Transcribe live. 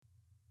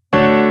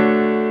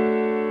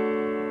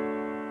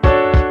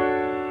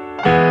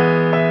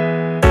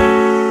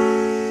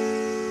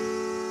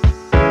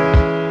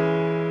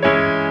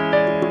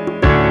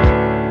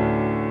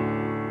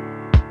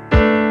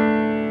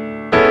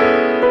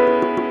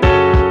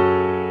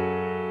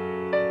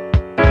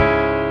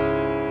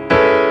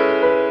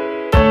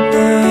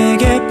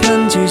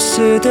편지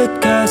쓰듯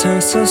가사를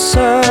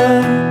썼어.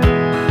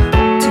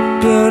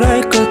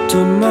 특별할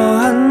것도 뭐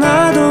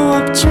하나도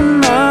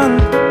없지만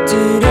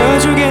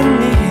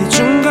들려주겠니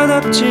해준 것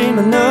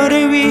없지만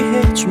너를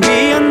위해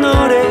준비한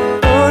노래.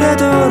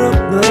 오래도록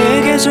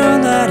너에게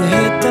전화를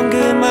했던 그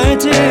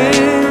말들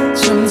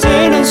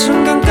잠드는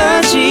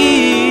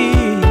순간까지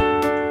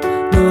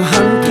너와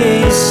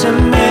함께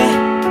있음에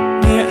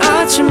매일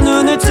아침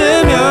눈을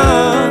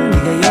뜨면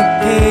네가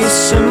옆에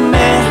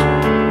있음에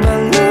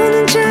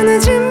말로는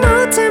전하지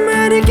못할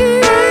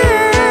말이기에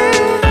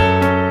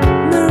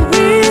널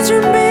위해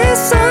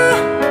준비했어.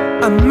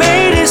 I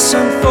made this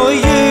song for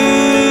you.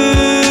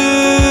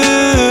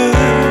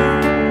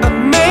 I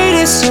made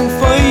this song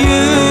for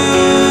you.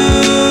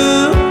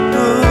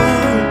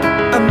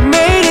 I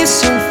made this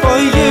song for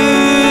you.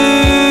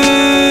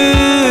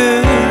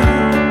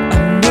 I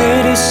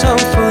made this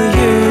song for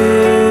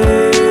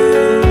you.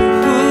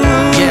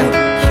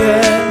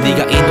 네가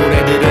이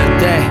노래 들을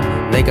때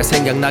내가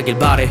생각나길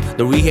바래.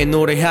 널 위해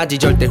노래하지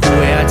절대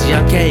후회하지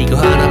않게. 이거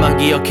하나만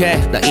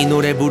기억해. 나 이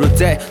노래 부를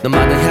때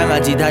너만을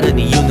향하지 다른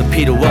이유는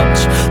필요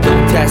없지.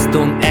 Don't test,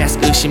 don't ask.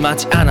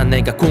 의심하지 않아.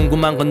 내가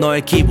궁금한 건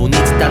너의 기분이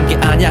딴 게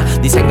아냐.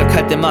 네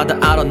생각할 때마다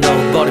I don't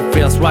know but it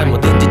feels right.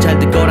 뭐든지 잘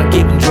될 거란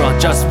기분 좋아.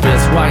 Just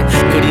feels right.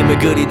 그림을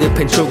그리듯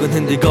펜촉은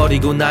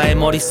흔들거리고 나의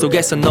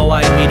머릿속에서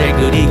너와의 미래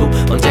그리고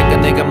언젠가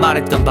내가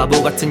말했던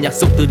바보 같은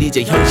약속들이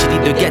이제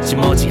현실이 되겠지.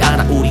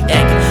 머지않아 우리에게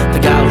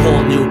다가올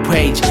whole new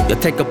page.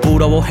 여태껏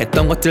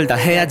부러워했던 것들 다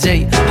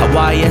해야지.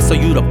 하와이에서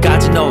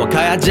유럽까지 너와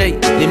가야지.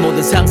 네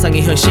모든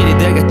상상이 현실이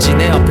되겠지.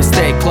 내 옆에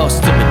stay close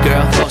to me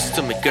girl. Close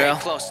to me girl.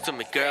 Close to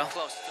me girl.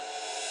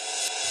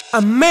 I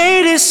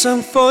made this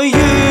song for you.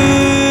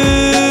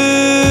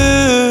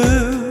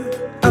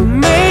 I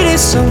made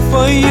this song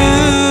for you.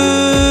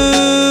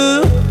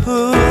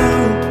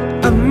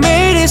 I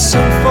made this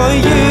song for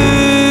you.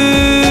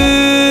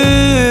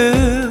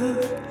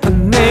 I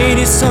made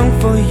this song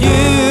for you.